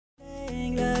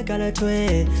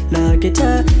galatwe la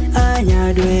kita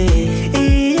anya dwe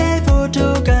iye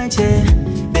photo kanche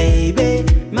baby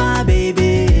my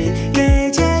baby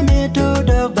keche me to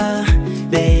dogba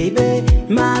baby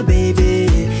my baby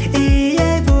iye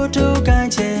photo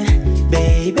kanche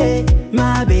baby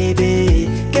my baby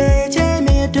keche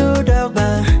me to dogba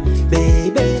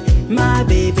baby my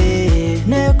baby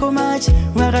neko match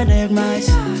waka nek match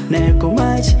neko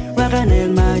match waka nek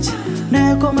match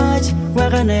neko match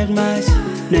waka nek match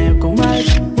neko match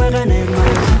waka nek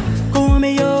match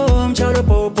kumi yom chalo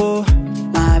popo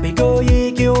abigo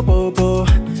yikyo popo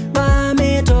ba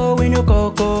me to winu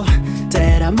koko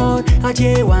tera mot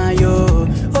ache wayo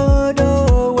odo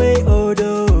we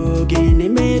odo gini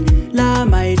mit la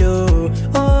maido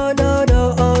odo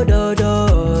do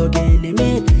gini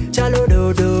mit chalo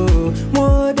do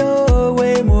modo we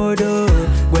modo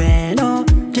bueno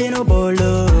tino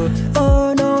bolo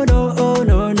oh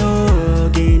no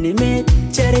gini mit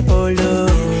cherry polo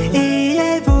iye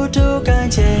photo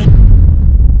kanche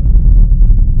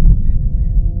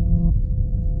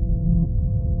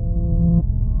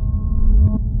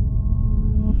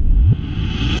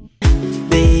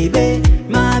baby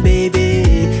my baby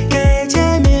keche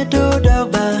me to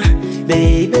dogba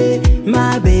baby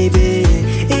my baby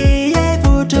iye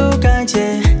photo kanche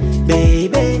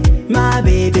baby my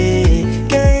baby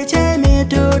keche me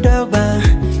to dogba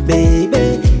baby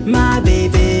my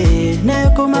baby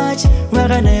neko match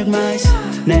waka nek match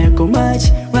neko match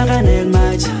waka nek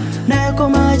match neko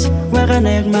match waka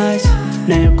nek match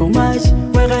neko match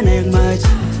waka nek match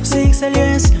 6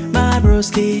 aliens my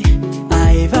broski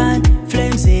Ivan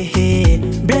Flamesy here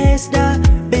bless the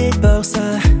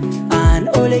beatboxer and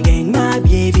all gang my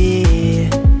baby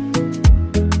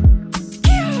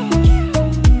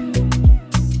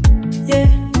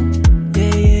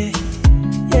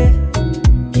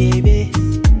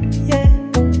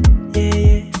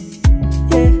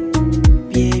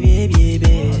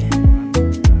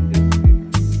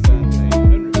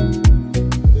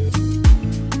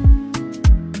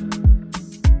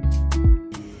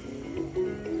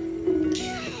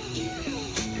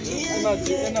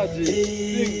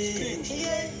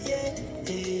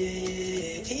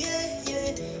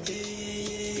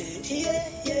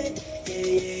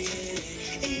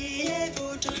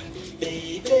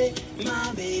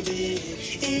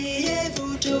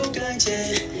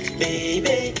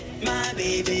baby, my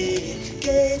baby,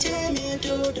 get me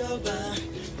to the bar,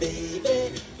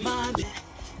 baby, my baby,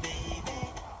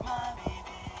 my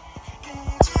baby,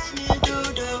 get me to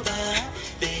the bar,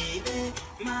 baby,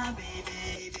 my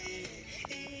baby,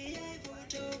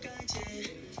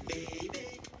 baby.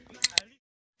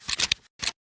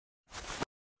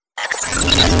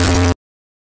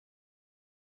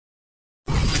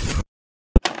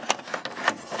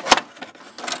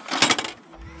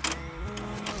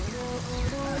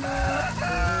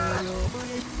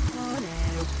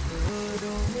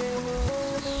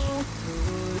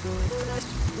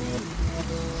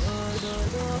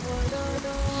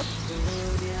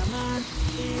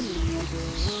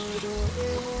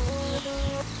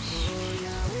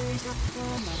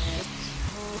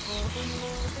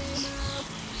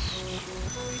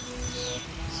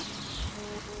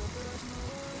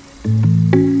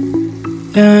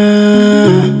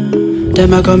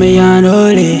 Them a come and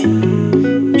only,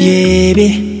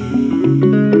 baby.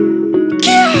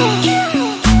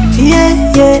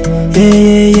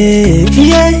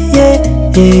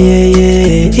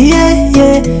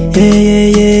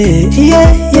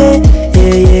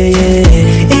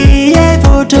 Iye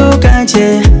photo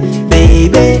kanche,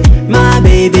 baby, my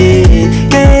baby.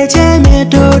 Keche me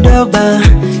to dogba,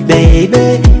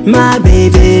 baby, my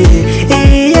baby.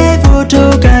 Iye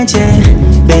photo kanche,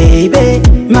 baby,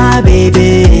 my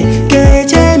baby.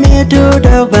 Keche me to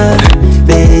dogba,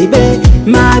 baby,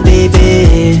 my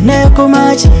baby. Neko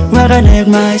match, waka nek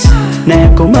match.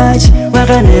 Neko match,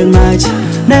 waka nek match.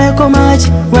 Neko match,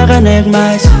 waka nek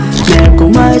match. Neko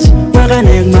match, waka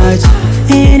nek match.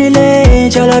 Inile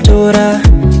chala tora,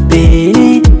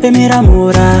 bini bemira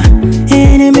mura.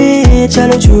 Inime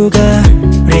chalo chuga,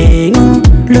 ringu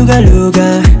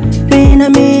luga. Bina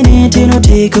mini tino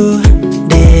tiku,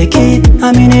 deki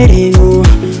amine ringu.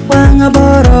 Wanga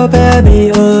boro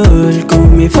baby all,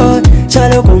 kumi for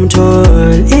chalo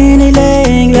kumtol. Inile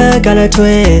ingla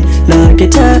galatwe, la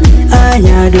kita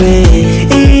anya dwe.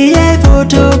 Iye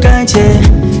photo kanche,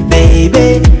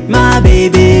 baby, my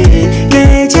baby.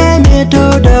 Keche me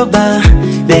to dogba,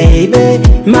 baby,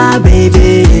 my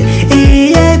baby.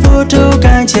 Iye photo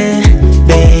kanche,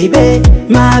 baby,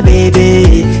 my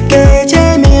baby.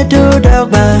 Keche me to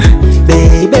dogba,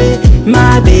 baby,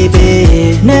 my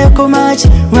baby. Neko Neko match,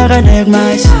 waka nek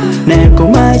match.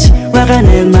 Neko match, waka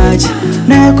nek match.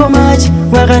 Neko match,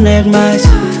 waka nek match.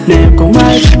 Neko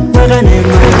match, waka nek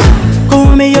match.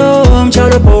 Kumi yo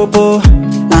mchalo popo.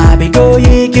 Abigo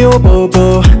yiki o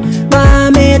popo.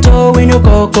 Mami to winu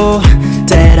koko.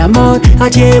 Tera mot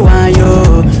ache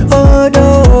wayo.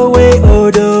 Odo we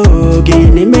odo.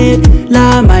 Gini mit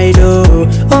la maido.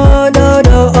 Odo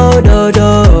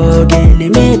do. Gini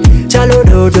mit chalo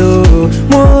do.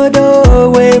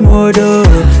 Modo we modo.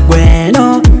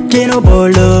 Bueno kino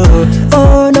bolo.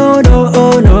 Oh no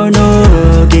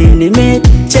no. Gini mit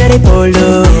cherry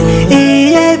polo.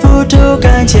 Iye futu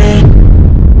kanche.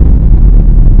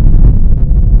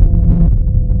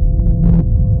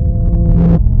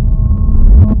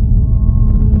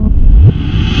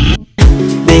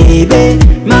 Baby,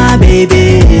 my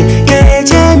baby,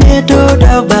 keche me to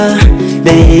dogba.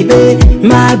 Baby,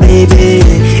 my baby,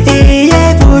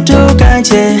 iye futu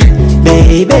kanche.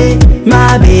 Baby,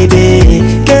 my baby,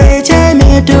 keche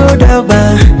me to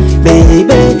dogba.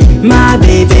 Baby, my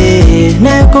baby,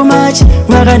 neko match,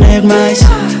 waka nek match.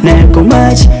 Neko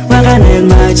match, waka nek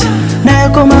match.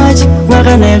 Neko match,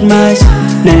 waka nek match.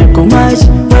 Neko match,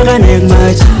 waka nek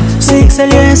match. 6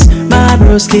 aliens, my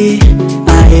broski.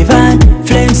 Ivan,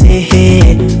 flames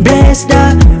hey. Bless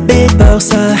the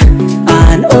beatboxer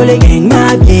and only gang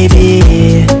my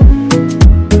baby.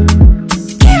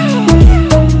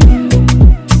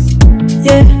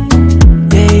 Yeah,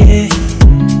 baby.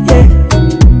 Yeah,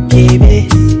 baby.